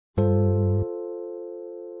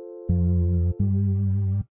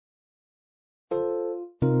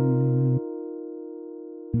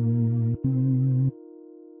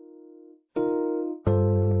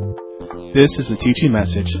This is a teaching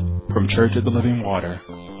message from Church of the Living Water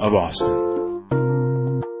of Austin.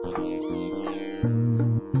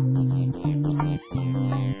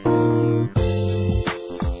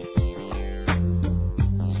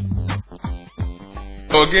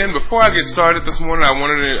 So again, before I get started this morning, I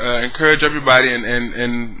wanted to encourage everybody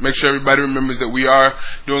and make sure everybody remembers that we are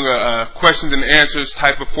doing a questions and answers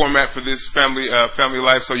type of format for this family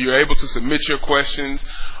life. So you're able to submit your questions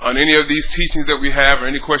on any of these teachings that we have or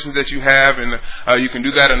any questions that you have, and you can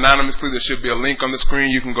do that anonymously. There should be a link on the screen.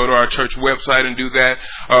 You can go to our church website and do that.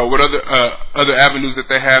 What other avenues that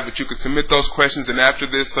they have, but you can submit those questions, and after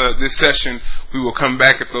this session, we will come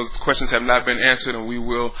back if those questions have not been answered, and we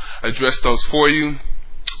will address those for you.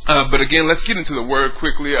 But again, let's get into the word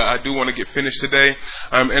quickly. I do want to get finished today.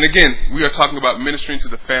 And again, we are talking about ministering to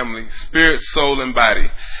the family, spirit, soul, and body.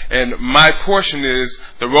 And my portion is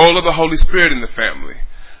the role of the Holy Spirit in the family.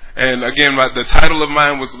 And again, the title of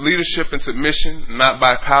mine was Leadership and Submission, not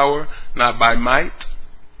by power, not by might.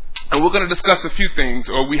 And we're going to discuss a few things,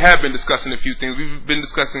 or we have been discussing a few things. We've been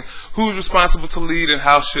discussing who's responsible to lead and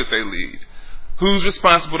how should they lead. Who's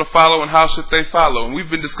responsible to follow and how should they follow? And we've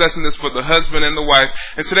been discussing this for the husband and the wife.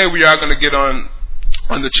 And today we are going to get on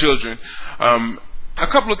the children. A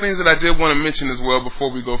couple of things that I did want to mention as well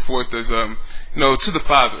before we go forth is, to the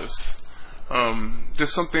fathers.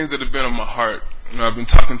 There's some things that have been on my heart. I've been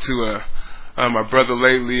talking to my brother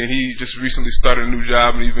lately, and he just recently started a new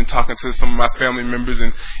job, and he's been talking to some of my family members,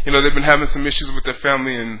 and they've been having some issues with their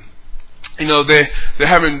family, and they're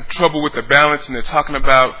having trouble with the balance, and they're talking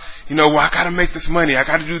about, I got to make this money, I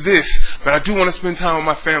got to do this, but I do want to spend time with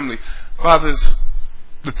my family. Fathers,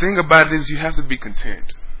 the thing about it is you have to be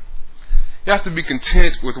content. You have to be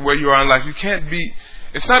content with where you are in life.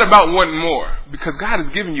 It's not about wanting more, because God has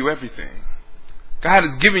given you everything. God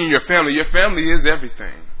has given you your family. Your family is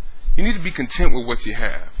everything. You need to be content with what you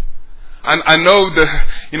have. I know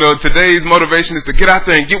today's motivation is to get out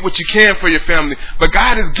there and get what you can for your family. But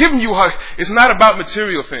God has given you it's not about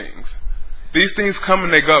material things. These things come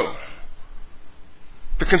and they go.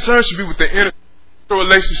 The concern should be with the inner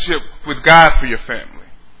relationship with God for your family.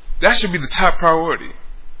 That should be the top priority.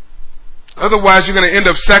 Otherwise, you're going to end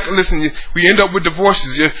up we end up with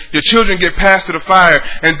divorces. Your children get passed to the fire,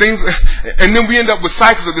 and then we end up with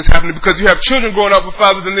cycles of this happening because you have children growing up with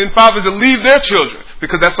fathers, and then fathers that leave their children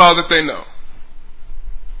because that's all that they know.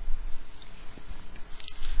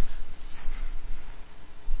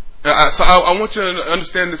 So I want you to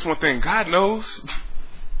understand this one thing. God knows.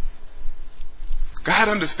 God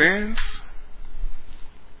understands.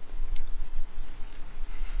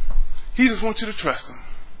 He just wants you to trust Him.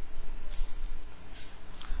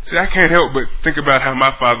 See, I can't help but think about how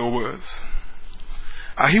my father was.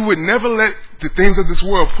 He would never let the things of this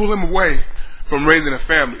world pull him away from raising a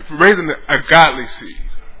family, from raising a godly seed.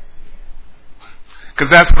 Because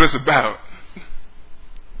that's what it's about.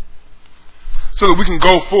 So that we can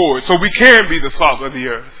go forward, so we can be the salt of the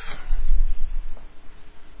earth.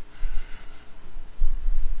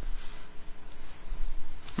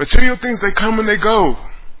 Material things, they come and they go.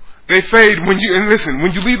 They fade when you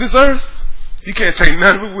leave this earth, you can't take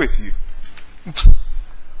none of it with you.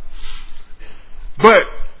 But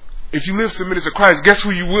if you live submitted to Christ, guess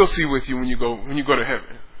who you will see with you when you go to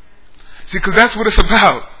heaven? See, because that's what it's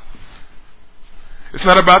about. It's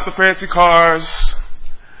not about the fancy cars.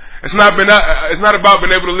 It's not about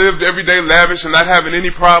being able to live the everyday lavish and not having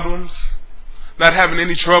any problems, not having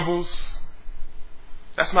any troubles.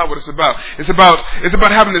 That's not what it's about. It's about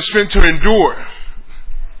having the strength to endure.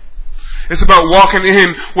 It's about walking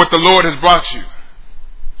in what the Lord has brought you.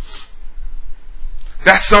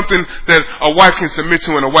 That's something that a wife can submit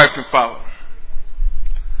to and a wife can follow.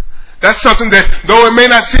 That's something that, though it may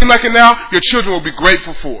not seem like it now, your children will be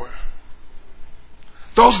grateful for.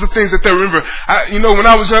 Those are the things that they remember. When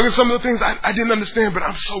I was younger, some of the things I didn't understand, but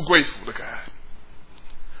I'm so grateful to God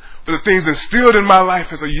for the things instilled in my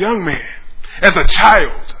life as a young man, as a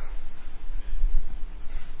child.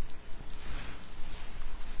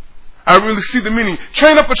 I really see the meaning.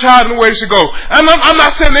 Train up a child in the way they should go. I'm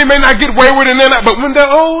not saying they may not get wayward and but when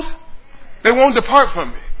they're old, they won't depart from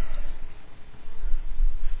it.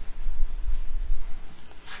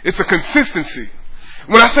 It's a consistency.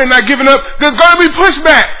 When I say not giving up, there's going to be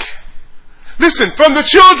pushback. Listen, from the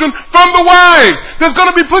children, from the wives, there's going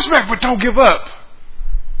to be pushback, but don't give up.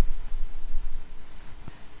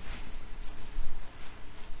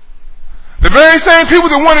 The very same people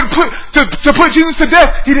that wanted to put Jesus to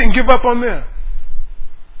death, He didn't give up on them.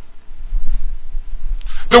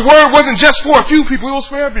 The word wasn't just for a few people, it was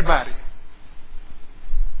for everybody.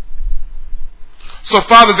 So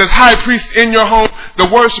fathers, as high priests in your home, the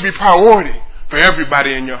word should be priority for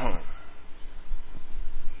everybody in your home.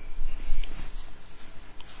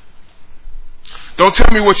 Don't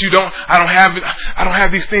tell me what you don't. I don't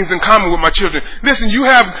have these things in common with my children. Listen, you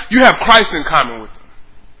have Christ in common with them.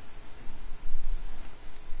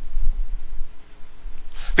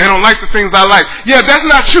 They don't like the things I like. Yeah, that's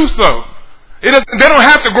not truth though. They don't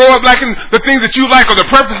have to grow up liking the things that you like or the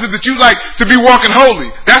purposes that you like to be walking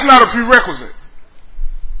holy. That's not a prerequisite.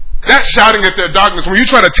 That's shouting at their darkness when you're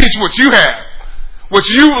trying to teach what you have, what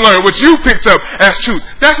you learned, what you picked up as truth.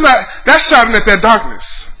 That's shouting at their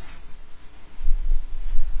darkness.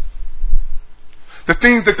 The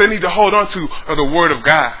things that they need to hold on to are the Word of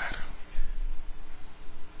God.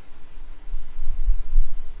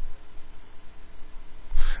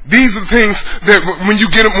 These are the things that when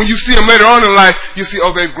you see them later on in life, you see,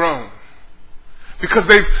 oh, they've grown. Because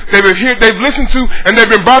they've listened to, and they've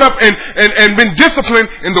been brought up and been disciplined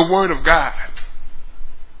in the Word of God.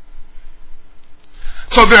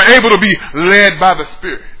 So they're able to be led by the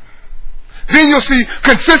Spirit. Then you'll see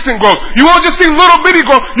consistent growth. You won't just see little bitty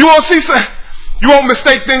growth. You won't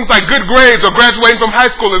mistake things like good grades or graduating from high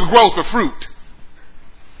school as growth or fruit.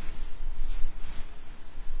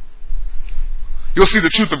 You'll see the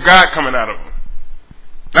truth of God coming out of them.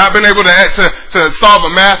 Not being able to solve a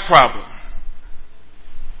math problem.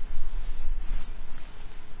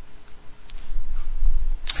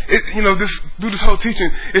 Through this whole teaching,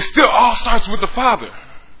 it still all starts with the Father.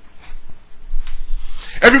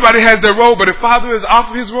 Everybody has their role, but if Father is off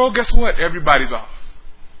of his role, guess what? Everybody's off.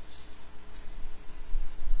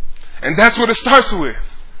 And that's what it starts with.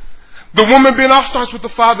 The woman being off starts with the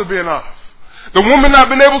father being off. The woman not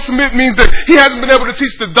being able to submit means that he hasn't been able to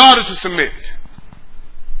teach the daughter to submit.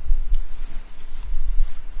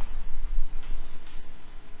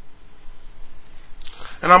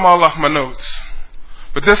 And I'm all off my notes.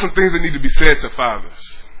 But there's some things that need to be said to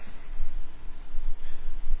fathers.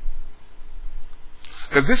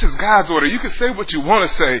 Because this is God's order. You can say what you want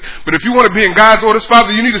to say, but if you want to be in God's orders,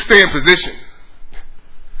 Father, you need to stay in position.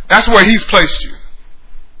 That's where He's placed you.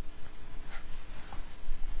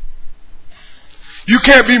 You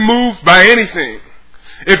can't be moved by anything.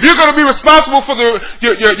 If you're going to be responsible for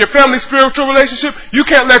your family's spiritual relationship, you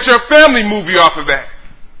can't let your family move you off of that.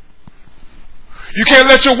 You can't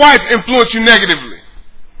let your wife influence you negatively.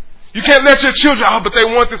 You can't let your children, but they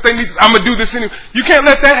want this, they need this, I'm going to do this anyway. You can't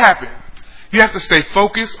let that happen. You have to stay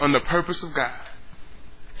focused on the purpose of God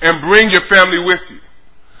and bring your family with you.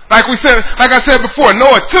 Like I said before,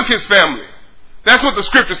 Noah took his family. That's what the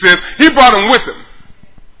scripture says. He brought them with him.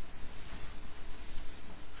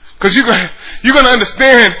 Because you're going to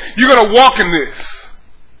understand, you're going to walk in this.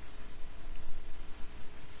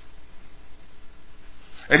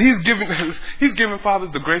 And he's giving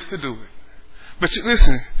fathers the grace to do it. But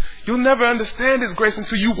listen, you'll never understand His grace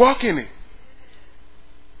until you walk in it.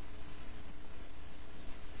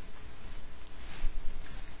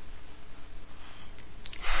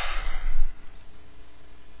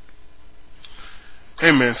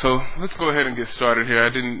 Amen. So let's go ahead and get started here. I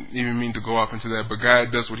didn't even mean to go off into that, but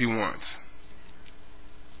God does what He wants.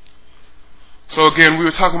 So again, we were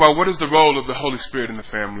talking about what is the role of the Holy Spirit in the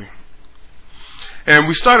family. And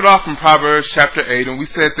we started off in Proverbs chapter 8, and we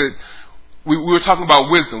said that we were talking about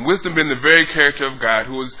wisdom. Wisdom being the very character of God,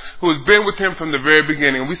 who has been with Him from the very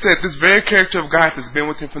beginning. And we said this very character of God that's been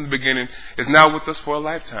with Him from the beginning is now with us for a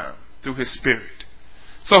lifetime through His Spirit.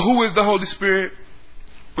 So who is the Holy Spirit?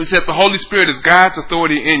 We said the Holy Spirit is God's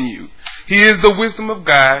authority in you. He is the wisdom of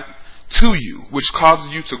God to you, which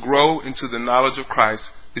causes you to grow into the knowledge of Christ,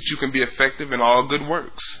 that you can be effective in all good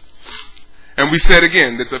works. And we said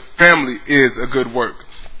again that the family is a good work.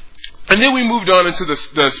 And then we moved on into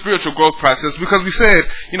the spiritual growth process, because we said,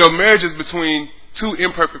 marriage is between two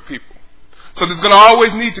imperfect people. So there's going to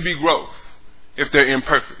always need to be growth if they're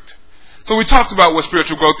imperfect. So we talked about what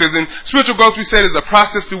spiritual growth is. And spiritual growth, we said, is a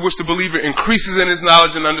process through which the believer increases in his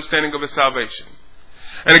knowledge and understanding of his salvation.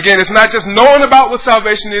 And again, it's not just knowing about what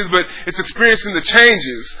salvation is, but it's experiencing the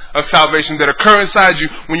changes of salvation that occur inside you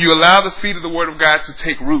when you allow the seed of the Word of God to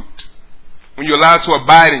take root. When you allow it to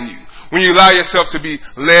abide in you. When you allow yourself to be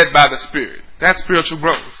led by the Spirit. That's spiritual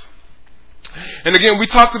growth. And again, we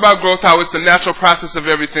talked about growth, how it's the natural process of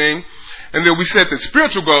everything. And then we said that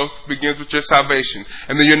spiritual growth begins with your salvation.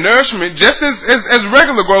 And then your nourishment, just as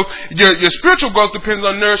regular growth, your spiritual growth depends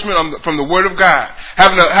on nourishment from the Word of God.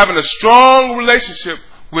 Having a strong relationship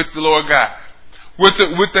with the Lord God. With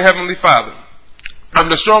the Heavenly Father.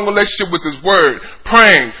 Having a strong relationship with His Word.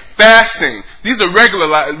 Praying. Fasting. These are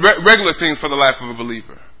regular things for the life of a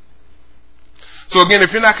believer. So again,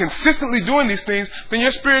 if you're not consistently doing these things, then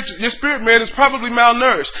your spirit man is probably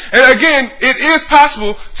malnourished. And again, it is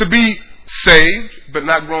possible to be saved, but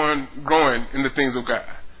not growing in the things of God.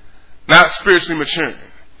 Not spiritually maturing.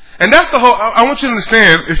 And that's the whole, I want you to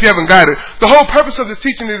understand, if you haven't got it, the whole purpose of this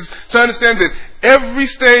teaching is to understand that every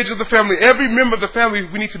stage of the family, every member of the family,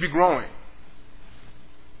 we need to be growing.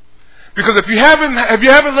 Because if you haven't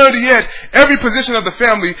learned it yet, every position of the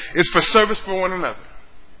family is for service for one another.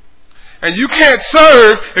 And you can't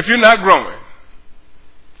serve if you're not growing.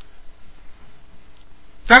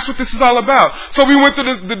 That's what this is all about. So we went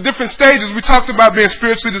through the different stages. We talked about being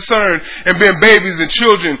spiritually discerned and being babies and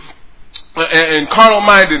children and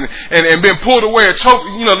carnal-minded and being pulled away or choke,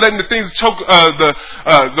 letting the things choke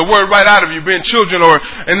the word right out of you, being children.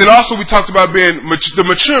 And then also we talked about being the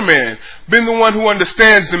mature man, being the one who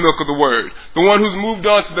understands the milk of the word, the one who's moved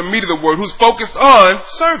on to the meat of the word, who's focused on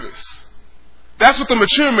service. That's what the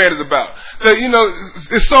mature man is about.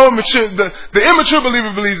 It's so immature. The immature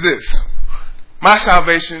believer believes this: my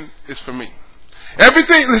salvation is for me.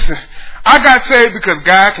 Everything, listen, I got saved because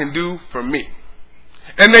God can do for me.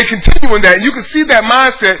 And they continue in that. And you can see that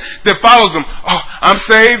mindset that follows them. Oh, I'm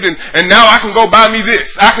saved and now I can go buy me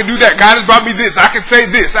this. I can do that. God has brought me this. I can say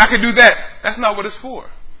this. I can do that. That's not what it's for.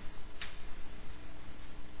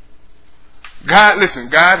 God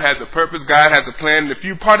has a purpose. God has a plan. And if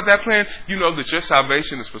you're part of that plan, you know that your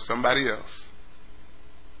salvation is for somebody else.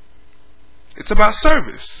 It's about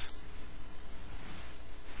service.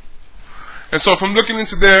 And so from looking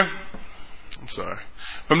into that,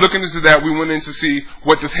 we went in to see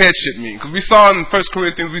what does headship mean. Because we saw in 1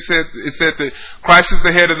 Corinthians, it said that Christ is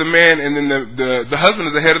the head of the man and then the husband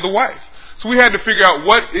is the head of the wife. So we had to figure out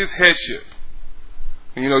what is headship.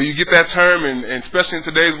 You get that term, and especially in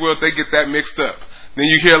today's world, they get that mixed up. Then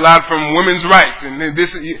you hear a lot from women's rights, and then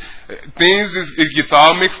it gets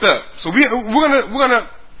all mixed up. So we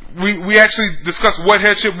actually discussed what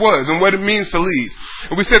headship was and what it means to lead.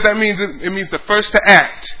 And we said that it means the first to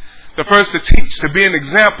act, the first to teach, to be an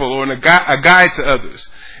example or a guide to others.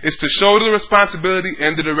 It's to show the responsibility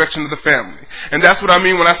and the direction of the family. And that's what I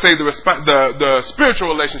mean when I say the spiritual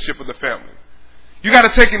relationship of the family. You got to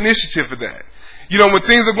take initiative for that. When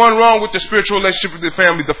things are going wrong with the spiritual relationship with the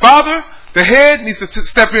family, the father, the head, needs to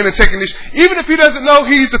step in and take initiative. Even if he doesn't know,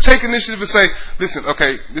 he needs to take initiative and say, listen,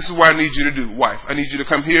 okay, this is what I need you to do, wife. I need you to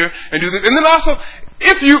come here and do this. And then also,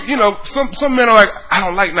 if some men are like, I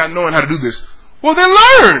don't like not knowing how to do this. Well, then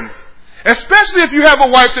learn. Especially if you have a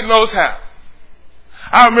wife that knows how.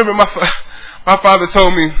 I remember my father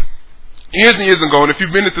told me years and years ago, and if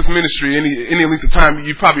you've been at this ministry any length of time,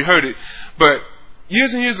 you've probably heard it, but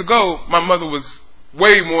years and years ago, my mother was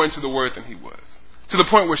way more into the word than he was. To the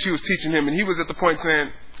point where she was teaching him, and he was at the point saying,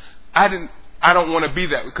 I don't want to be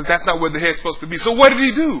that, because that's not where the head's supposed to be. So what did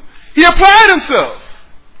he do? He applied himself.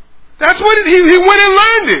 That's what he went and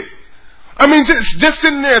learned it. I mean, just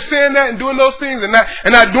sitting there saying that and doing those things and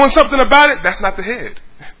not doing something about it, that's not the head.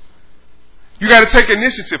 You got to take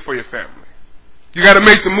initiative for your family. You got to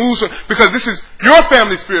make the moves, because this is your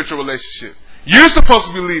family's spiritual relationship. You're supposed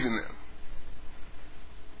to be leading them.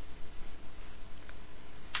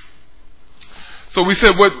 So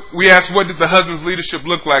we asked what did the husband's leadership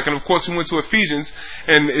look like? And of course we went to Ephesians,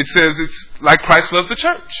 and it says it's like Christ loves the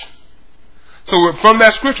church. So from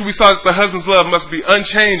that scripture we saw that the husband's love must be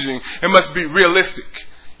unchanging and must be realistic.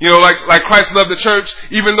 Like Christ loved the church,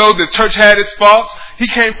 even though the church had its faults, he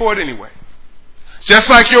came for it anyway. Just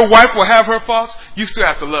like your wife will have her faults, you still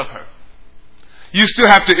have to love her. You still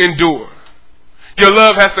have to endure. Your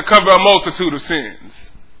love has to cover a multitude of sins.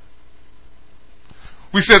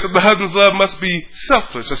 We said that the husband's love must be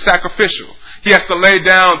selfless or sacrificial. He has to lay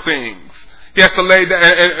down things. He has to lay down,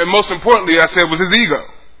 and most importantly, I said, was his ego.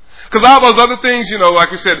 Because all those other things,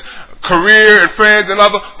 like we said, career and friends and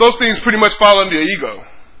other, those things pretty much fall under your ego.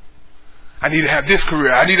 I need to have this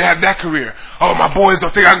career. I need to have that career. Oh, my boys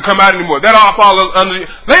don't think I can come out anymore. That all falls under you.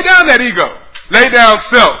 Lay down that ego. Lay down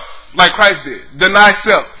self, like Christ did. Deny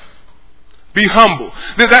self. Be humble.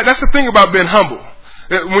 That's the thing about being humble.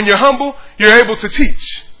 When you're humble, you're able to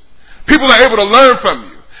teach. People are able to learn from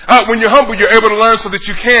you. When you're humble, you're able to learn so that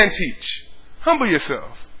you can teach. Humble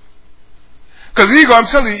yourself. Because ego, I'm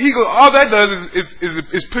telling you, ego, all that does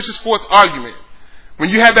is pushes forth argument. When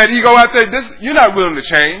you have that ego out there, you're not willing to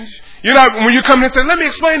change. When you come in and say, let me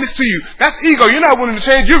explain this to you, that's ego. You're not willing to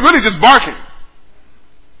change. You're really just barking.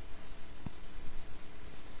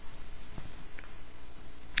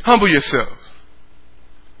 Humble yourself.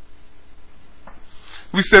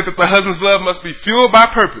 We said that the husband's love must be fueled by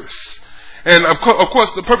purpose. And of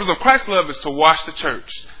course, the purpose of Christ's love is to wash the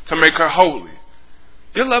church, to make her holy.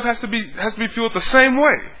 Your love has to be fueled the same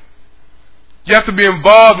way. You have to be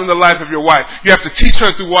involved in the life of your wife. You have to teach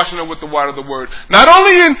her through washing her with the water of the word. Not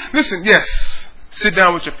only sit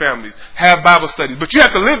down with your families, have Bible studies, but you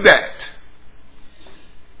have to live that.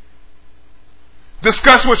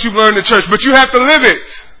 discuss what you've learned in church, but you have to live it.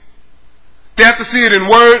 They have to see it in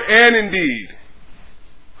word and in deed.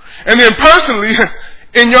 And then personally,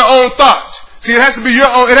 in your own thoughts. See, it has to be your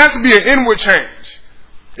own, it has to be an inward change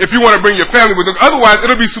if you want to bring your family with them. Otherwise,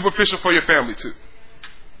 it'll be superficial for your family too.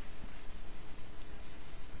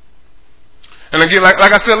 And again, like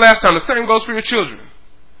I said last time, the same goes for your children.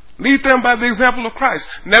 Lead them by the example of Christ.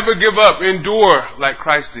 Never give up. Endure like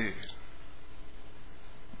Christ did.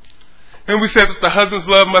 And we said that the husband's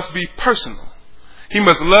love must be personal. He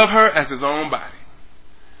must love her as his own body.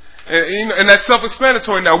 And that's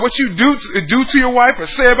self-explanatory. Now, what you do to your wife or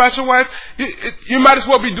say about your wife, you might as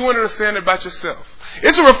well be doing it or saying it about yourself.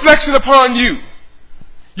 It's a reflection upon you.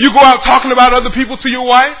 You go out talking about other people to your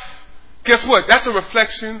wife, guess what? That's a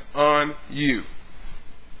reflection on you.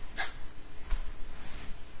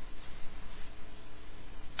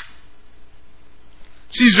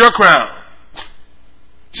 She's your crown.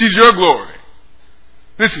 She's your glory.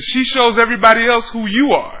 Listen, she shows everybody else who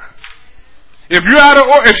you are. If you're out of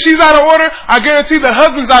order, if she's out of order, I guarantee the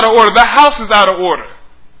husband's out of order. The house is out of order.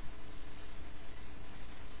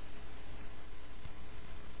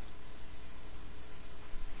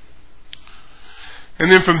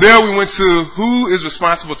 And then from there we went to who is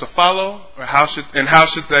responsible to follow, or how should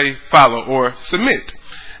they follow or submit.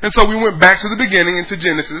 And so we went back to the beginning into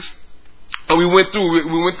Genesis. And we went through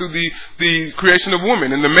the creation of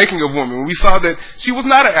woman and the making of woman. We saw that she was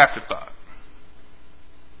not an afterthought.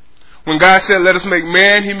 When God said, let us make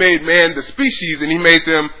man, he made man the species, and he made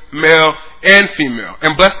them male and female,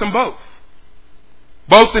 and blessed them both.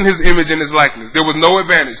 Both in his image and his likeness. There was no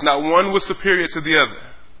advantage. Not one was superior to the other.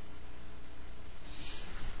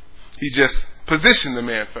 He just positioned the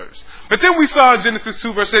man first. But then we saw in Genesis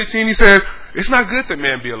 2 verse 18, he said, it's not good that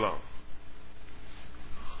man be alone.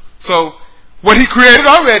 So, what he created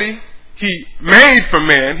already, he made for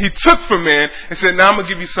man, he took from man, and said, now I'm going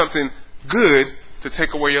to give you something good to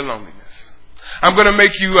take away your loneliness. I'm going to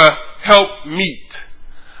make you a help meet.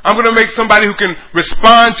 I'm going to make somebody who can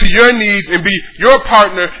respond to your needs and be your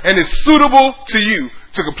partner and is suitable to you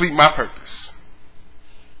to complete my purpose.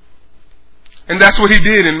 And that's what he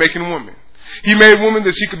did in making woman. He made woman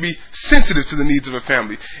that she could be sensitive to the needs of her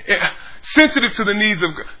family, sensitive to the needs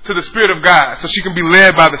to the Spirit of God, so she can be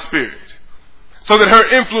led by the Spirit, so that her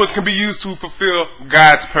influence can be used to fulfill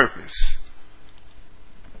God's purpose.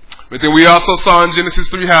 But then we also saw in Genesis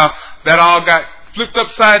 3 how that all got flipped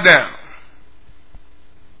upside down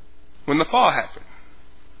when the fall happened.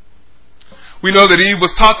 We know that Eve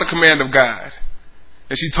was taught the command of God,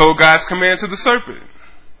 and she told God's command to the serpent.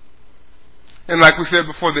 And like we said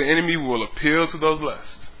before, the enemy will appeal to those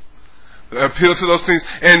lusts, appeal to those things,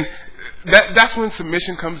 and that's when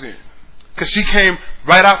submission comes in, because she came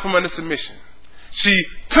right out from under submission. She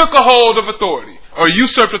took a hold of authority, or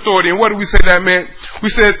usurped authority. And what did we say that meant? We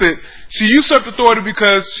said that she usurped authority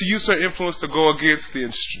because she used her influence to go against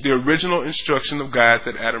the original instruction of God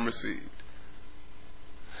that Adam received.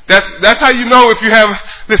 That's how you know if you have,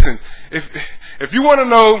 listen, if you want to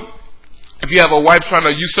know if you have a wife trying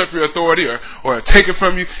to usurp your authority or take it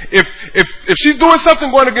from you, if she's doing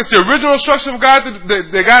something going against the original instruction of God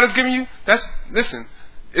that God has given you,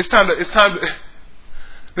 it's time to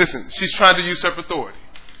listen, she's trying to usurp authority.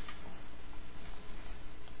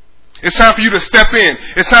 It's time for you to step in.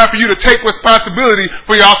 It's time for you to take responsibility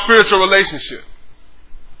for your spiritual relationship.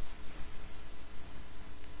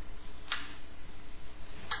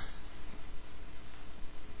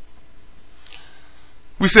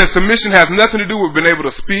 We said submission has nothing to do with being able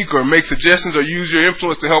to speak or make suggestions or use your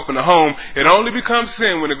influence to help in the home. It only becomes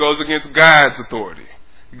sin when it goes against God's authority,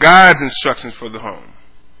 God's instructions for the home.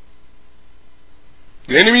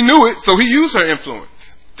 The enemy knew it, so he used her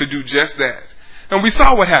influence to do just that. And we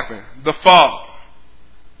saw what happened, the fall.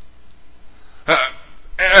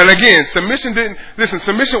 And again, submission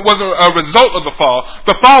wasn't a result of the fall.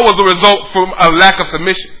 The fall was a result from a lack of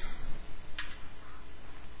submission.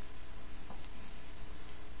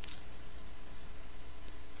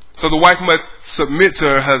 So the wife must submit to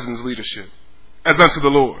her husband's leadership as unto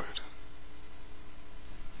the Lord.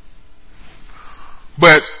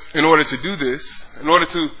 But in order to do this,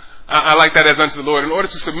 I like that, as unto the Lord. In order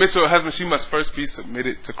to submit to her husband, she must first be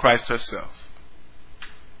submitted to Christ herself.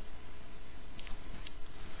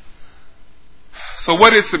 So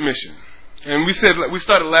what is submission? And we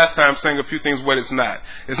started last time saying a few things what it's not.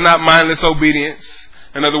 It's not mindless obedience.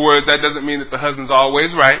 In other words, that doesn't mean that the husband's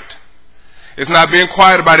always right. It's not being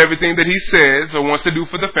quiet about everything that he says or wants to do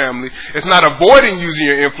for the family. It's not avoiding using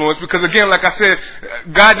your influence, because again, like I said,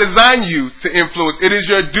 God designed you to influence. It is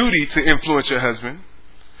your duty to influence your husband.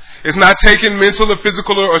 It's not taking mental or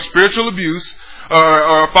physical or spiritual abuse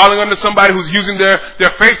or falling under somebody who's using their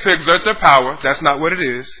faith to exert their power. That's not what it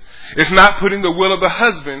is. It's not putting the will of the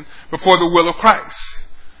husband before the will of Christ.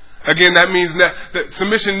 Again, that means that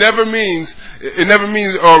submission never means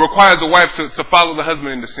or requires the wife to follow the husband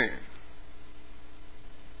into sin.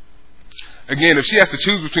 Again, if she has to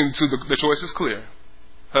choose between the two, the choice is clear.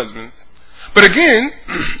 Husbands. But again,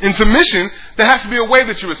 in submission, there has to be a way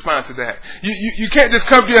that you respond to that. You can't just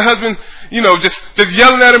come to your husband, just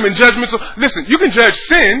yelling at him in judgment. So, listen, you can judge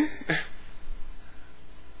sin.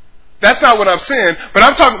 That's not what I'm saying. But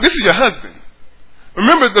I'm talking, this is your husband.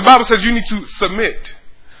 Remember, the Bible says you need to submit.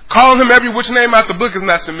 Calling him every which name out the book is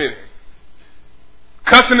not submitting.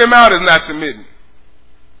 Cussing him out is not submitting.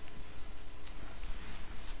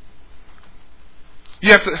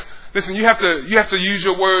 You have to, listen, you have to use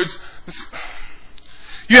your words.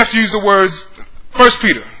 You have to use the words, 1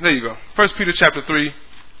 Peter, there you go. 1 Peter chapter 3.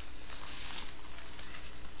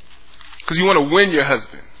 Because you want to win your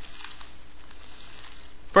husband.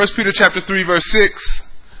 1 Peter chapter 3 verse 6.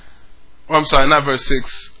 Oh, I'm sorry, not verse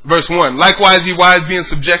 6. Verse 1. Likewise, ye wives, be in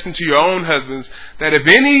subjection to your own husbands, that if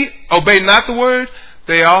any obey not the word,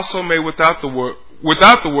 they also may without the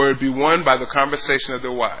word be won by the conversation of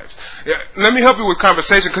their wives. Yeah, let me help you with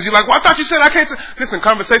conversation, because you're like, well, I thought you said I can't say. Listen,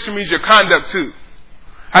 conversation means your conduct too.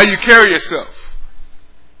 How you carry yourself.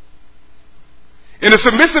 In a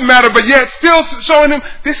submissive matter, but yet still showing him,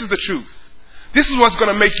 this is the truth. This is what's going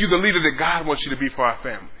to make you the leader that God wants you to be for our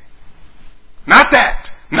family. Not that.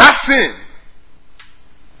 Not sin.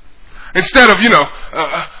 Instead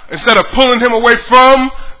of pulling him away from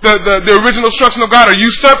the original instruction of God or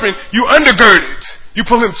usurping, you undergird it. You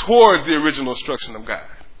pull him towards the original instruction of God.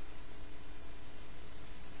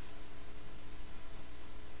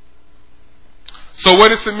 So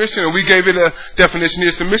what is submission? And we gave it a definition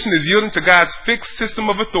here. Submission is yielding to God's fixed system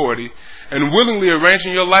of authority and willingly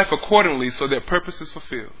arranging your life accordingly so that purpose is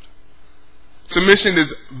fulfilled. Submission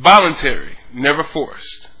is voluntary, never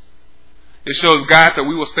forced. It shows God that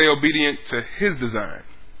we will stay obedient to His design.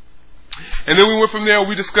 And then we went from there,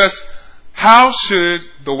 we discussed how should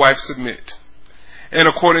the wife submit. And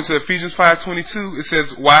according to Ephesians 5:22, it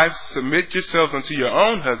says, wives, submit yourselves unto your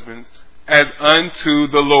own husbands as unto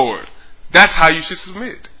the Lord. That's how you should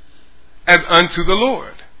submit. As unto the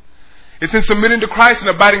Lord. It's in submitting to Christ and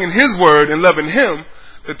abiding in His word and loving Him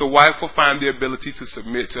that the wife will find the ability to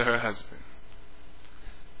submit to her husband.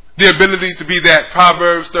 The ability to be that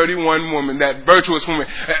Proverbs 31 woman, that virtuous woman.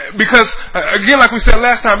 Because, again, like we said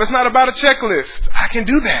last time, it's not about a checklist. I can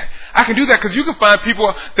do that. I can do that because you can find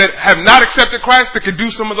people that have not accepted Christ that can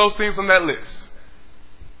do some of those things on that list.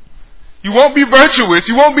 You won't be virtuous.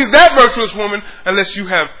 You won't be that virtuous woman unless you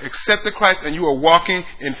have accepted Christ and you are walking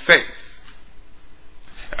in faith.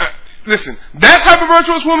 Listen, that type of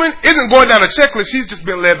virtuous woman isn't going down a checklist. She's just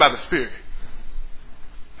been led by the Spirit.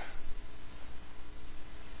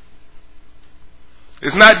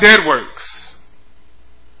 It's not dead works.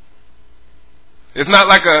 It's not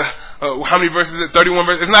like how many verses is it? 31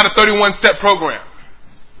 verses. It's not a 31-step program.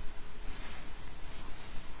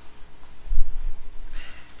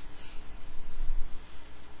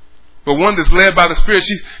 But one that's led by the Spirit,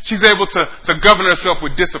 she's able to govern herself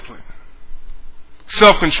with discipline,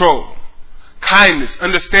 self-control, kindness,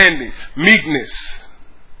 understanding, meekness.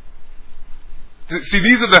 See,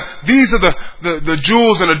 these are the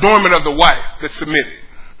jewels and adornment of the wife that's submitted.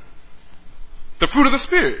 The fruit of the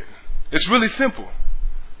Spirit. It's really simple.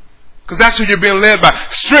 Because that's who you're being led by.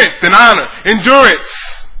 Strength and honor,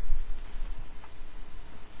 endurance.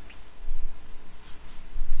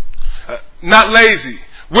 Not lazy.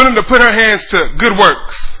 Willing to put her hands to good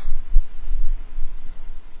works.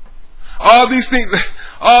 All these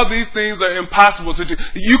things are impossible to do.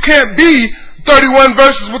 You can't be 31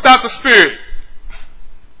 verses without the Spirit.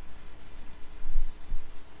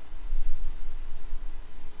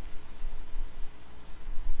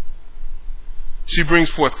 She brings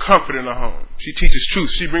forth comfort in her home. She teaches truth.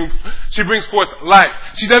 She brings forth life.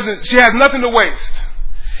 She has nothing to waste.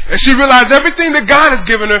 And she realizes everything that God has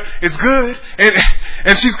given her is good.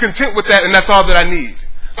 And she's content with that, and that's all that I need.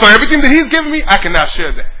 So everything that He's given me, I can now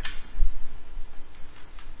share that.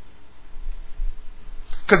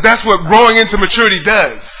 Because that's what growing into maturity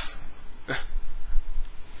does.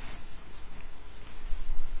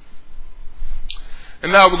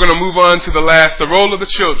 And now we're going to move on to the role of the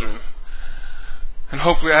children. And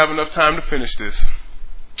hopefully I have enough time to finish this.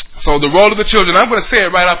 So the role of the children, I'm going to say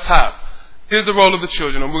it right off top. Here's the role of the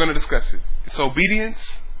children, and we're going to discuss it. It's obedience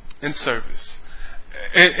and service.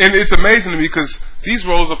 And it's amazing to me because these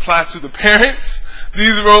roles apply to the parents,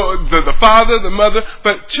 these roles, the father, the mother,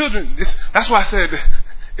 but children, that's why I said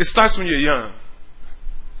it starts when you're young.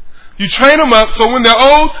 You train them up so when they're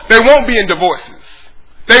old, they won't be in divorces.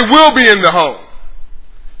 They will be in the home.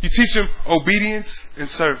 You teach them obedience and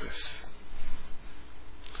service.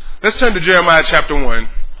 Let's turn to Jeremiah chapter 1.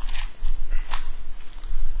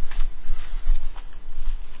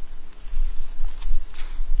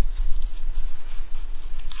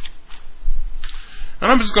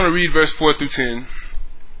 And I'm just going to read verse 4 through 10.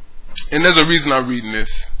 And there's a reason I'm reading this.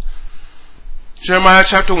 Jeremiah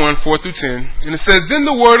chapter 1, 4 through 10. And it says, Then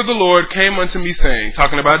the word of the Lord came unto me, saying,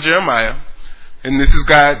 talking about Jeremiah, and this is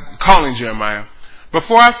God calling Jeremiah,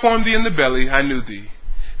 Before I formed thee in the belly, I knew thee.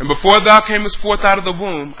 And before thou camest forth out of the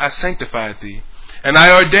womb, I sanctified thee. And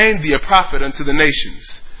I ordained thee a prophet unto the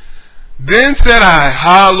nations. Then said I,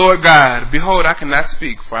 Ha, Lord God, behold, I cannot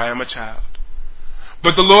speak, for I am a child.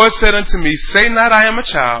 But the Lord said unto me, Say not I am a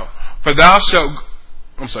child, for thou shalt...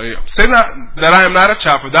 Say not that I am not a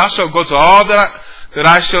child, for thou shalt go to all that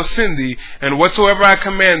I shall send thee, and whatsoever I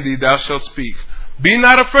command thee, thou shalt speak. Be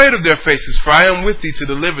not afraid of their faces, for I am with thee to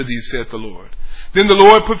deliver thee, saith the Lord. Then the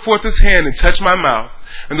Lord put forth his hand and touched my mouth.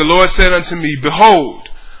 And the Lord said unto me, Behold,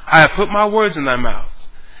 I have put my words in thy mouth.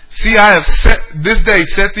 See, I have this day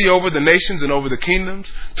set thee over the nations and over the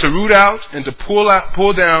kingdoms, to root out and to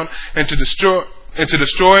pull down and to destroy and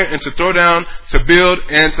to throw down, to build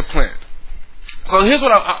and to plant. So here's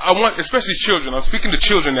what I want, especially children. I'm speaking to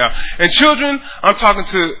children now. And children, I'm talking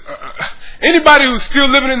to anybody who's still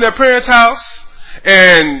living in their parents' house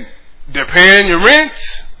and they're paying your rent.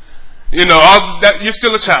 All that, you're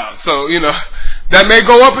still a child. So, that may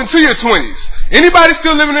go up into your 20s. Anybody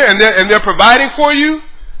still living there and they're providing for you,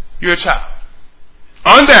 you're a child.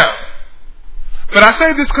 On down. But I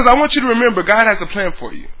say this because I want you to remember God has a plan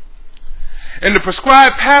for you. And the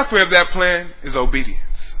prescribed pathway of that plan is obedience.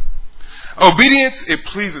 Obedience, it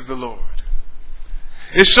pleases the Lord.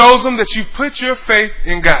 It shows them that you put your faith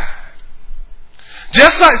in God.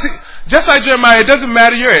 Just like Jeremiah, it doesn't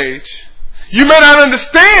matter your age. You may not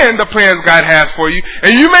understand the plans God has for you,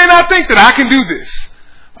 and you may not think that I can do this.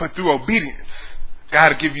 But through obedience,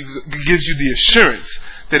 God gives you the assurance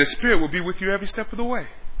that His Spirit will be with you every step of the way,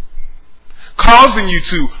 causing you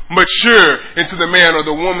to mature into the man or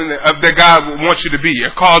the woman that God wants you to be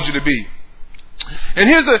or called you to be. And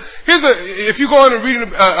if you go in and read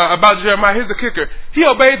about Jeremiah, here's the kicker. He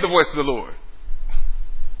obeyed the voice of the Lord.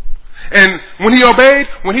 And when he obeyed,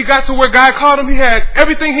 when he got to where God called him, he had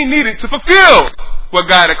everything he needed to fulfill what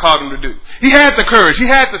God had called him to do. He had the courage. He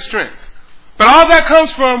had the strength. But all that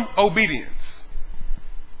comes from obedience.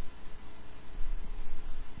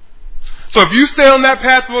 So if you stay on that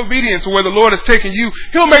path of obedience where the Lord has taken you,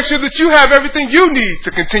 He'll make sure that you have everything you need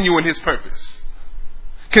to continue in His purpose.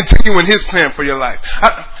 Continue in His plan for your life.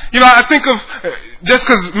 I think of, just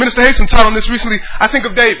because Minister Haston taught on this recently, I think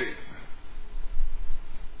of David,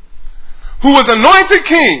 who was anointed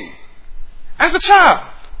king as a child.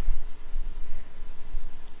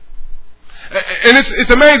 And it's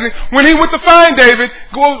amazing. When he went to find David,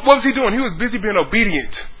 what was he doing? He was busy being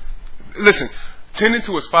obedient. Listen, tending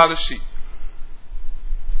to his father's sheep.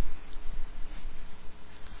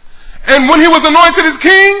 And when he was anointed as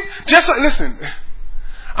king, listen,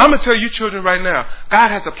 I'm going to tell you children right now, God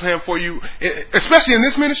has a plan for you, especially in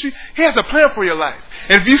this ministry. He has a plan for your life.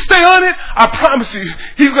 And if you stay on it, I promise you,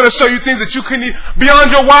 He's going to show you things that you couldn't, beyond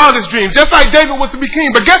your wildest dreams, just like David was to be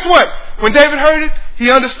king. But guess what? When David heard it, he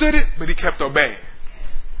understood it, but he kept obeying.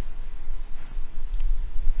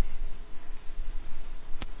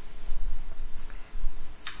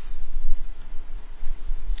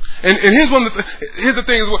 And here's the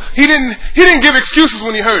thing as well. He didn't give excuses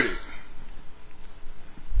when he heard it.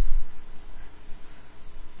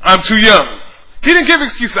 I'm too young. He didn't give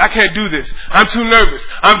excuses. I can't do this. I'm too nervous.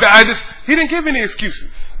 He didn't give any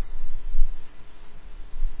excuses.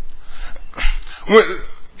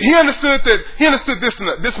 He understood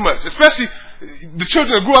this much, especially the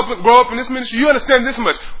children that grow up in this ministry. You understand this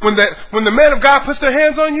much. When the man of God puts their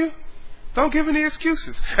hands on you, don't give any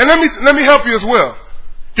excuses. And let me help you as well.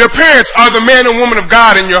 Your parents are the man and woman of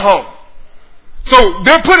God in your home. So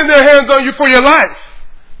they're putting their hands on you for your life.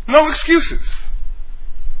 No excuses.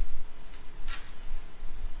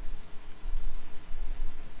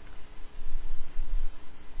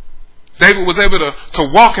 David was able to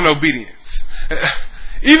walk in obedience.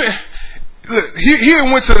 Even look,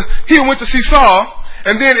 he went to see Saul,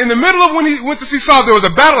 and then in the middle of when he went to see Saul, there was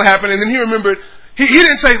a battle happening, and then he remembered. He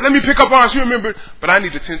didn't say, "Let me pick up arms." He remembered, but I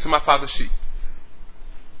need to tend to my father's sheep.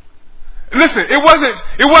 Listen, it wasn't.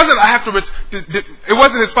 It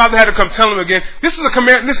wasn't his father had to come tell him again. This is a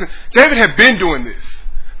command. Listen, David had been doing this.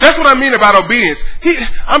 That's what I mean about obedience.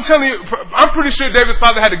 I'm telling you, I'm pretty sure David's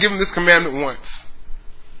father had to give him this commandment once.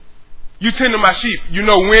 You tend to my sheep. You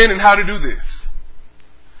know when and how to do this.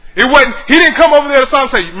 He didn't come over there to Saul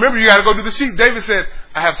and say, remember, you got to go do the sheep. David said,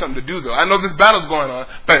 I have something to do, though. I know this battle's going on,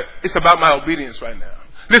 but it's about my obedience right now.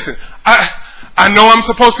 Listen, I know I'm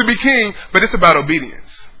supposed to be king, but it's about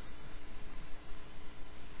obedience.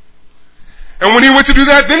 And when he went to do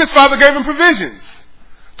that, then his father gave him provisions.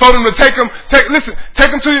 Told him to take him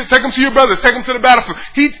to your brothers, take him to the battlefield.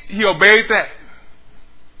 He obeyed that.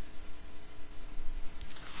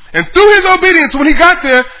 And through his obedience, when he got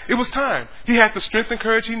there, it was time. He had the strength and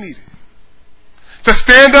courage he needed to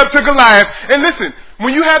stand up to Goliath. And listen,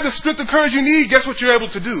 when you have the strength and courage you need, guess what you're able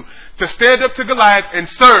to do? To stand up to Goliath and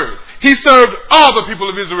serve. He served all the people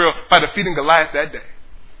of Israel by defeating Goliath that day.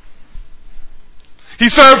 He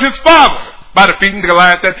served his father by defeating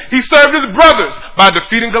Goliath that day. He served his brothers by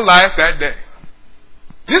defeating Goliath that day.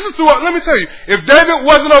 This is let me tell you, if David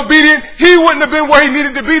wasn't obedient, he wouldn't have been where he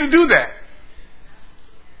needed to be to do that.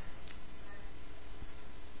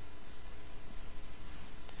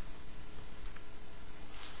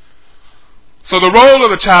 So the role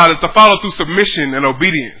of a child is to follow through submission and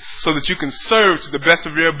obedience so that you can serve to the best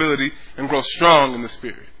of your ability and grow strong in the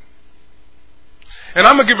Spirit. And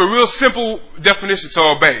I'm going to give a real simple definition to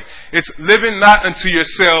obey. It's living not unto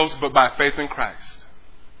yourselves, but by faith in Christ.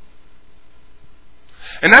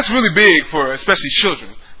 And that's really big for especially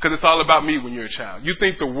children, because it's all about me when you're a child. You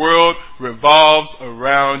think the world revolves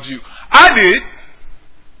around you. I did.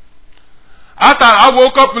 I thought I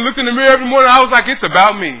woke up and looked in the mirror every morning. I was like, it's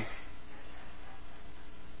about me.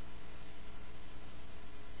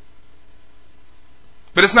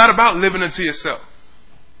 But it's not about living unto yourself.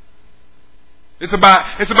 It's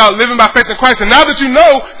about living by faith in Christ. And now that you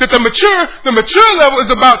know that the mature level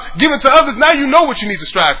is about giving to others, now you know what you need to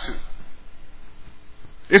strive to.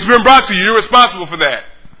 It's been brought to you. You're responsible for that.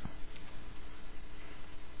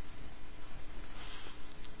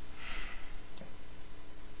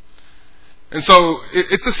 And so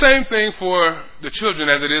it's the same thing for the children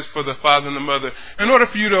as it is for the father and the mother. In order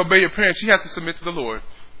for you to obey your parents, you have to submit to the Lord.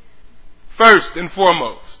 First and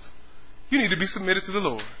foremost, you need to be submitted to the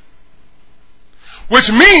Lord. Which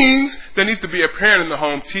means there needs to be a parent in the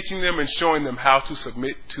home teaching them and showing them how to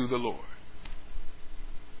submit to the Lord.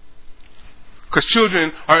 Because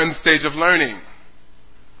children are in the stage of learning.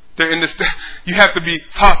 They're in you have to be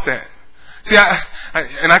taught that. See,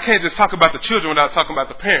 I can't just talk about the children without talking about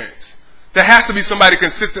the parents. There has to be somebody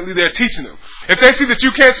consistently there teaching them. If they see that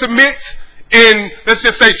you can't submit in, let's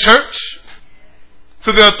just say, church,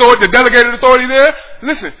 to the authority, the delegated authority there,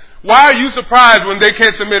 listen, why are you surprised when they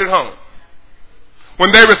can't submit at home?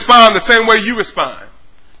 When they respond the same way you respond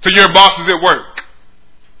to your bosses at work.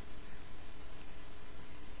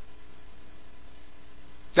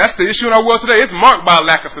 That's the issue in our world today. It's marked by a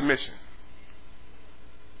lack of submission.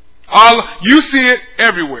 You see it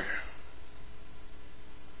everywhere.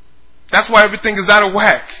 That's why everything is out of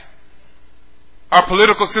whack. Our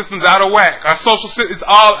political system's out of whack. Our social system is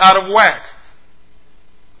all out of whack.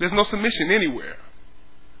 There's no submission anywhere.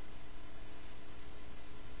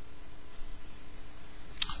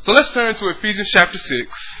 So let's turn to Ephesians chapter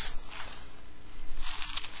 6.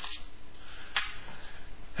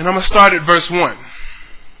 And I'm going to start at verse 1.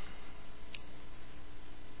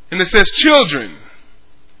 And it says, children,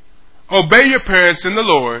 obey your parents in the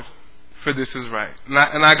Lord, for this is right.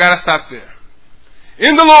 And I got to stop there.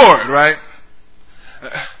 In the Lord, right?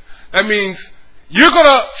 That means you're going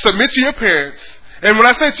to submit to your parents. And when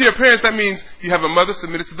I say to your parents, that means you have a mother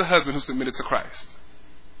submitted to the husband who submitted to Christ.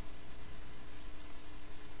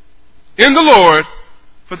 In the Lord,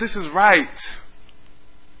 for this is right.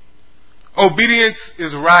 Obedience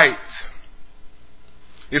is right.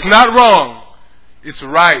 It's not wrong. It's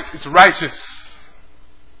right. It's righteous.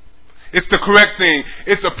 It's the correct thing.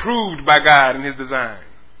 It's approved by God and His design.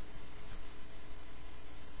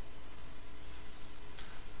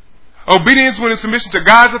 Obedience when in submission to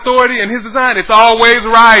God's authority and His design, it's always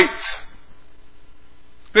right.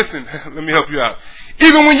 Listen, let me help you out.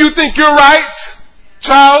 Even when you think you're right,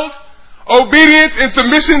 child, obedience and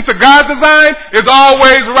submission to God's design is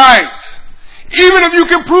always right. Even if you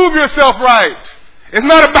can prove yourself right. It's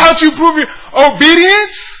not about you proving.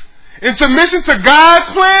 Obedience and submission to God's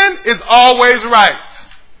plan is always right.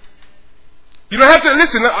 You don't have to,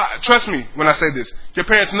 listen, trust me when I say this. Your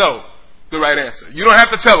parents know the right answer. You don't have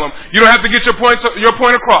to tell them. You don't have to get your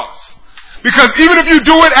point across. Because even if you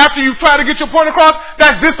do it after you try to get your point across,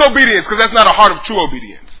 that's disobedience, because that's not a heart of true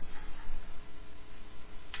obedience.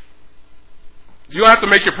 You don't have to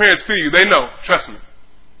make your parents feel you. They know. Trust me.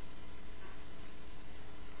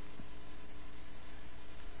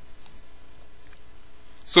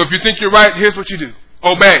 So if you think you're right, here's what you do.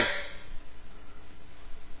 Obey.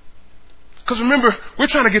 Because remember, we're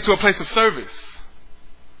trying to get to a place of service.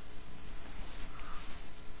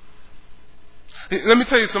 Let me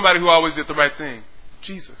tell you somebody who always did the right thing.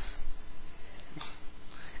 Jesus.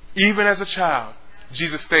 Even as a child,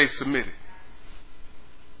 Jesus stayed submitted.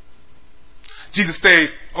 Jesus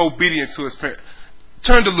stayed obedient to his parents.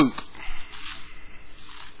 Turn to Luke.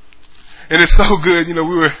 And it's so good. We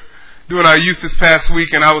were doing our youth this past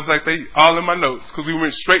week, and I was like, they all in my notes, because we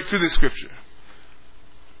went straight to this scripture.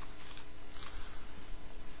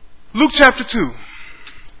 Luke chapter 2. And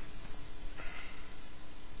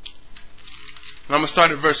I'm going to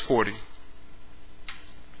start at verse 40.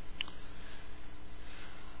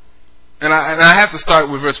 And I have to start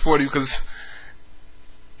with verse 40 because,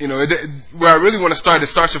 where I really want to start, it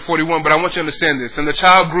starts at 41, but I want you to understand this. And the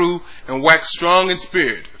child grew and waxed strong in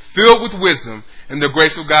spirit, filled with wisdom, and the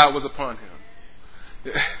grace of God was upon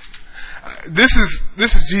him. This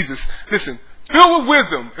is Jesus. Listen, filled with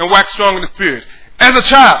wisdom and waxed strong in the spirit. As a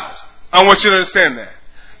child, I want you to understand that.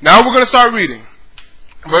 Now we're going to start reading.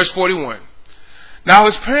 Verse 41. Now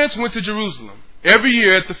his parents went to Jerusalem every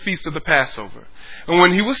year at the feast of the Passover. And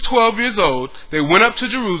when he was 12 years old, they went up to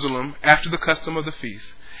Jerusalem after the custom of the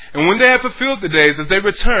feast. And when they had fulfilled the days, as they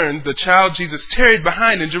returned, the child Jesus tarried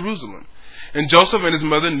behind in Jerusalem. And Joseph and his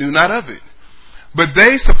mother knew not of it. But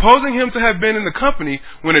they, supposing him to have been in the company,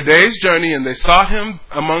 went a day's journey, and they sought him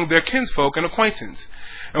among their kinsfolk and acquaintance.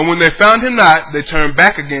 And when they found him not, they turned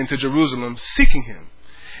back again to Jerusalem, seeking him.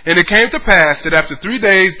 And it came to pass that after 3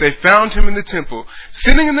 days they found him in the temple,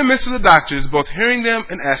 sitting in the midst of the doctors, both hearing them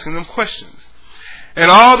and asking them questions. And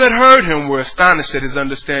all that heard him were astonished at his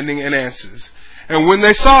understanding and answers. And when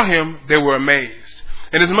they saw him, they were amazed.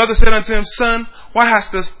 And his mother said unto him, Son, why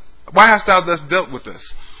hast thou thus dealt with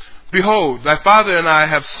us? Behold, thy father and I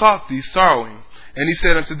have sought thee sorrowing. And he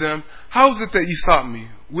said unto them, How is it that ye sought me?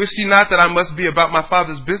 Wist ye not that I must be about my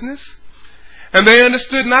father's business? And they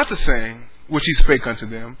understood not the saying which he spake unto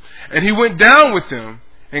them. And he went down with them,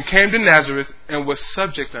 and came to Nazareth, and was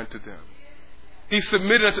subject unto them. He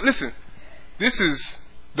submitted unto... Listen, this is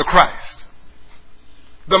the Christ,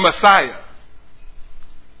 the Messiah,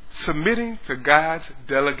 submitting to God's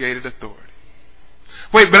delegated authority.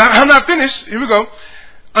 Wait, but I'm not finished. Here we go.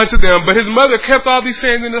 Unto them, but his mother kept all these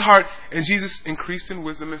sayings in his heart, and Jesus increased in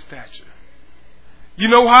wisdom and stature. You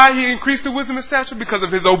know why he increased in wisdom and stature? Because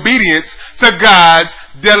of his obedience to God's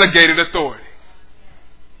delegated authority.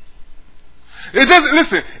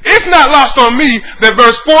 Listen, it's not lost on me that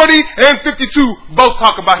verse 40 and 52 both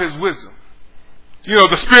talk about his wisdom.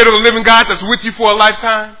 The Spirit of the living God that's with you for a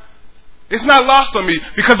lifetime. It's not lost on me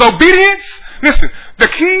because obedience, listen, the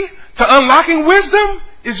key to unlocking wisdom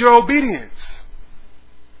is your obedience.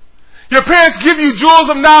 Your parents give you jewels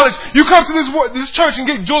of knowledge. You come to this church and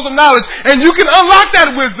get jewels of knowledge, and you can unlock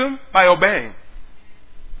that wisdom by obeying,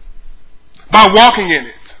 by walking in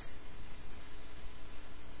it.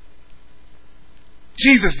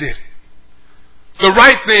 Jesus did it. The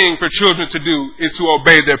right thing for children to do is to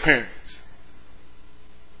obey their parents.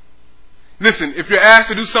 Listen, if you're asked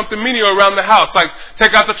to do something menial around the house, like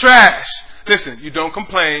take out the trash, listen, you don't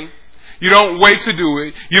complain. You don't wait to do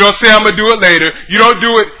it. You don't say, I'm going to do it later. You don't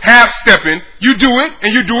do it half-stepping. You do it,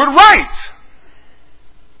 and you do it right.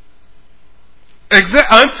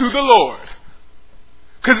 Unto the Lord.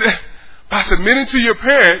 Because by submitting to your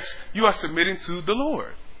parents, you are submitting to the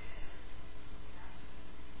Lord.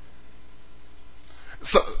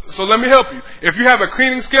 So let me help you. If you have a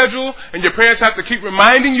cleaning schedule and your parents have to keep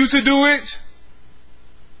reminding you to do it,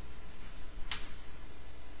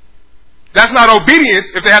 that's not obedience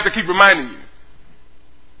if they have to keep reminding you.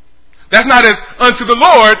 That's not as unto the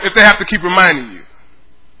Lord if they have to keep reminding you.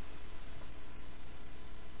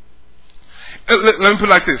 Let me put it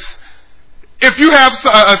like this. If you have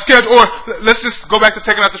a schedule, or let's just go back to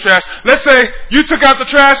taking out the trash. Let's say you took out the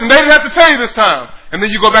trash and they didn't have to tell you this time. And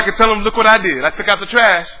then you go back and tell them, look what I did. I took out the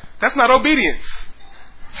trash. That's not obedience.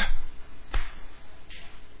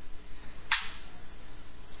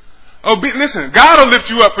 Listen, God will lift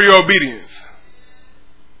you up for your obedience.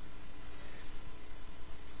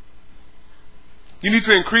 You need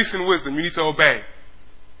to increase in wisdom. You need to obey.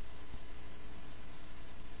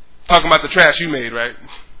 Talking about the trash you made, right?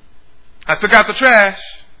 I took out the trash.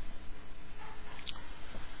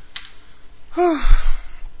 Whew.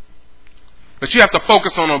 But you have to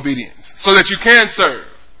focus on obedience so that you can serve.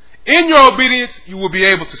 In your obedience, you will be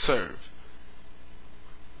able to serve.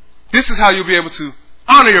 This is how you'll be able to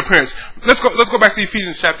honor your parents. Let's go back to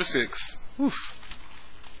Ephesians chapter 6. Oof.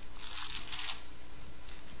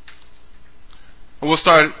 And we'll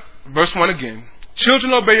start verse 1 again.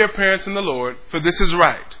 Children, obey your parents in the Lord, for this is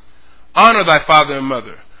right. Honor thy father and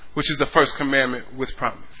mother, which is the first commandment with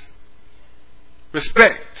promise.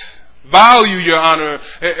 Respect. Value your honor,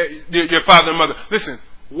 your father and mother. Listen,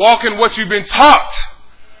 walk in what you've been taught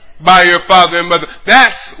by your father and mother.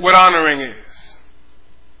 That's what honoring is.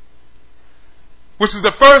 Which is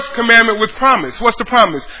the first commandment with promise. What's the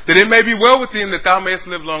promise? That it may be well with thee and that thou mayest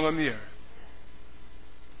live long on the earth.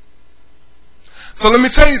 So let me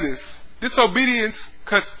tell you this. Disobedience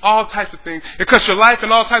cuts all types of things. It cuts your life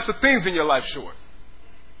and all types of things in your life short.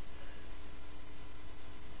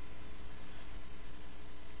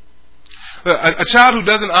 A child who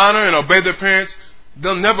doesn't honor and obey their parents,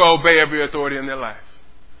 they'll never obey every authority in their life.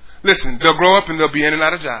 Listen, they'll grow up and they'll be in and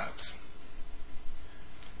out of jobs.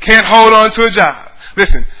 Can't hold on to a job.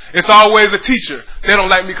 Listen, it's always a teacher. They don't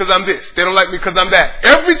like me because I'm this. They don't like me because I'm that.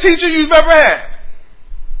 Every teacher you've ever had.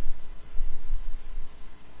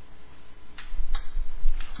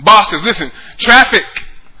 Bosses, listen, traffic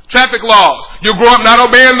laws. You'll grow up not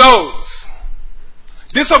obeying those.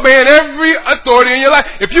 Disobeying every authority in your life.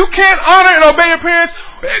 If you can't honor and obey your parents,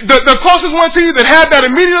 the closest one to you that had that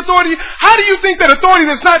immediate authority, how do you think that authority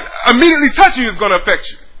that's not immediately touching you is going to affect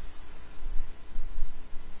you?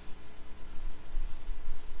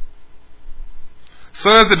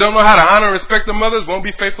 Sons that don't know how to honor and respect their mothers won't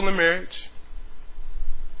be faithful in marriage.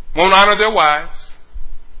 Won't honor their wives.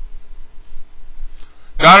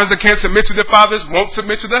 Daughters that can't submit to their fathers won't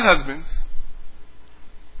submit to their husbands.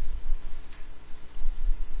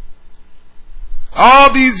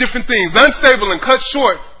 All these different things, unstable and cut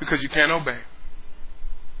short because you can't obey.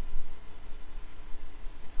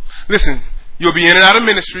 Listen, you'll be in and out of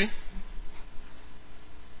ministry.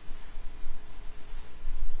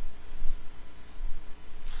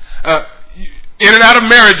 In and out of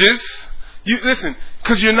marriages. Listen,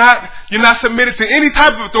 because you're not submitted to any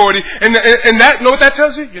type of authority, and that, know what that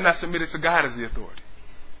tells you? You're not submitted to God as the authority.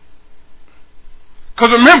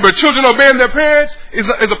 Because remember, children obeying their parents is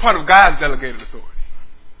a part of God's delegated authority.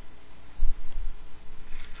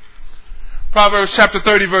 Proverbs chapter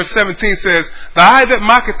 30 verse 17 says, "The eye that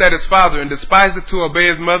mocketh at his father and despiseth to obey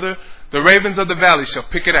his mother, the ravens of the valley shall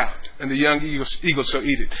pick it out, and the young eagle shall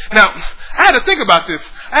eat it." Now, I had to think about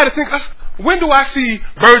this. I had to think, when do I see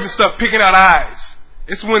birds and stuff picking out eyes?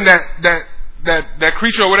 It's when that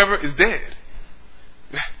creature or whatever is dead.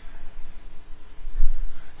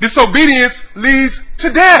 Disobedience leads to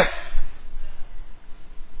death.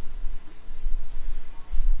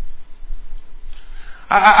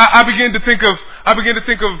 I begin to think of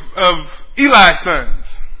Eli's sons.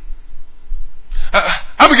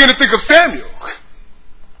 I begin to think of Samuel,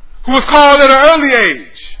 who was called at an early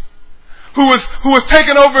age, who was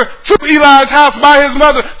taken over to Eli's house by his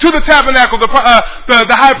mother to the tabernacle, the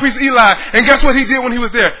high priest Eli. And guess what he did when he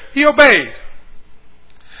was there? He obeyed.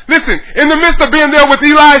 Listen, in the midst of being there with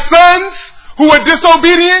Eli's sons, who were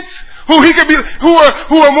disobedient, who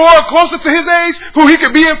are more closer to his age, who he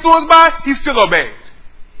could be influenced by, he still obeyed.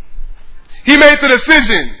 He made the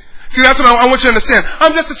decision. See, that's what I want you to understand.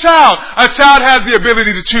 I'm just a child. A child has the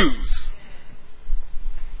ability to choose.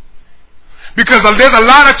 Because there's a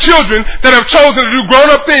lot of children that have chosen to do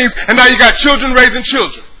grown-up things, and now you got children raising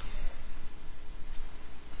children.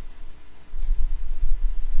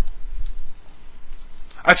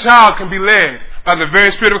 A child can be led by the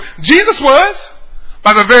very Spirit of God. Jesus was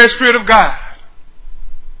by the very Spirit of God.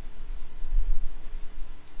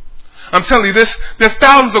 I'm telling you this, there's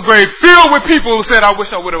thousands of graves filled with people who said, "I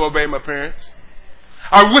wish I would have obeyed my parents.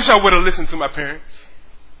 I wish I would have listened to my parents."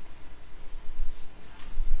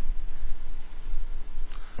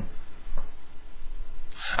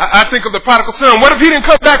 I think of the prodigal son. What if he didn't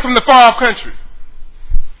come back from the far-off country?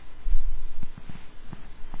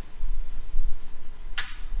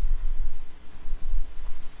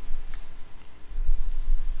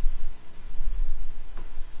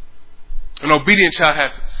 An obedient child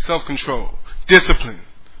has self-control, discipline.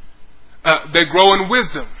 They grow in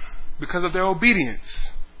wisdom because of their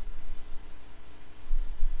obedience.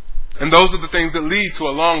 And those are the things that lead to a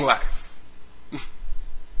long life.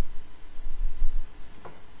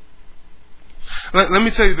 Let me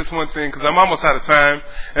tell you this one thing, because I'm almost out of time,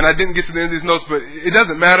 and I didn't get to the end of these notes, but it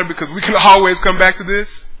doesn't matter because we can always come back to this.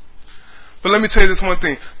 But let me tell you this one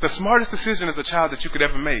thing. The smartest decision as a child that you could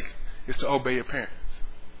ever make is to obey your parents.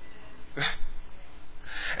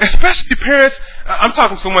 Especially parents, I'm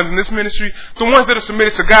talking to the ones in this ministry, the ones that are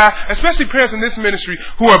submitted to God, especially parents in this ministry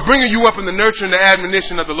who are bringing you up in the nurture and the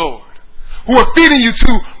admonition of the Lord, who are feeding you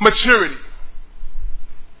to maturity.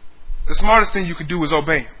 The smartest thing you could do is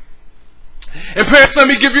obey Him. And parents, let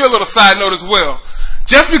me give you a little side note as well.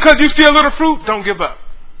 Just because you see a little fruit, don't give up.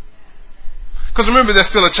 Because remember, they're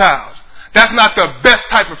still a child. That's not the best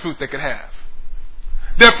type of fruit they could have.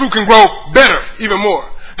 Their fruit can grow better, even more.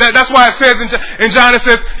 That's why it says in John, it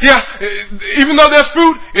says, even though there's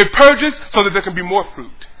fruit, it purges so that there can be more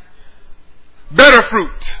fruit. Better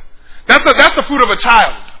fruit. That's the fruit of a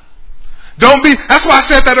child. That's why I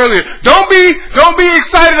said that earlier. Don't be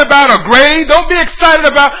excited about a grade. Don't be excited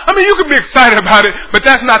about, you can be excited about it, but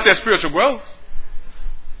that's not their spiritual growth.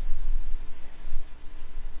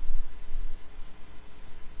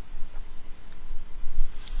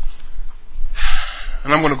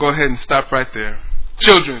 And I'm going to go ahead and stop right there.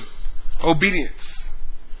 Children, obedience.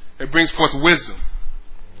 It brings forth wisdom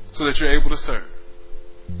so that you're able to serve.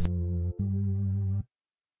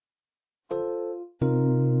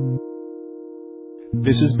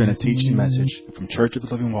 This has been a teaching message from Church of the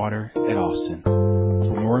Living Water at Austin.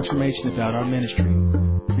 For more information about our ministry,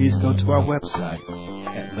 please go to our website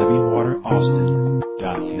at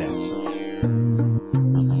livingwateraustin.net.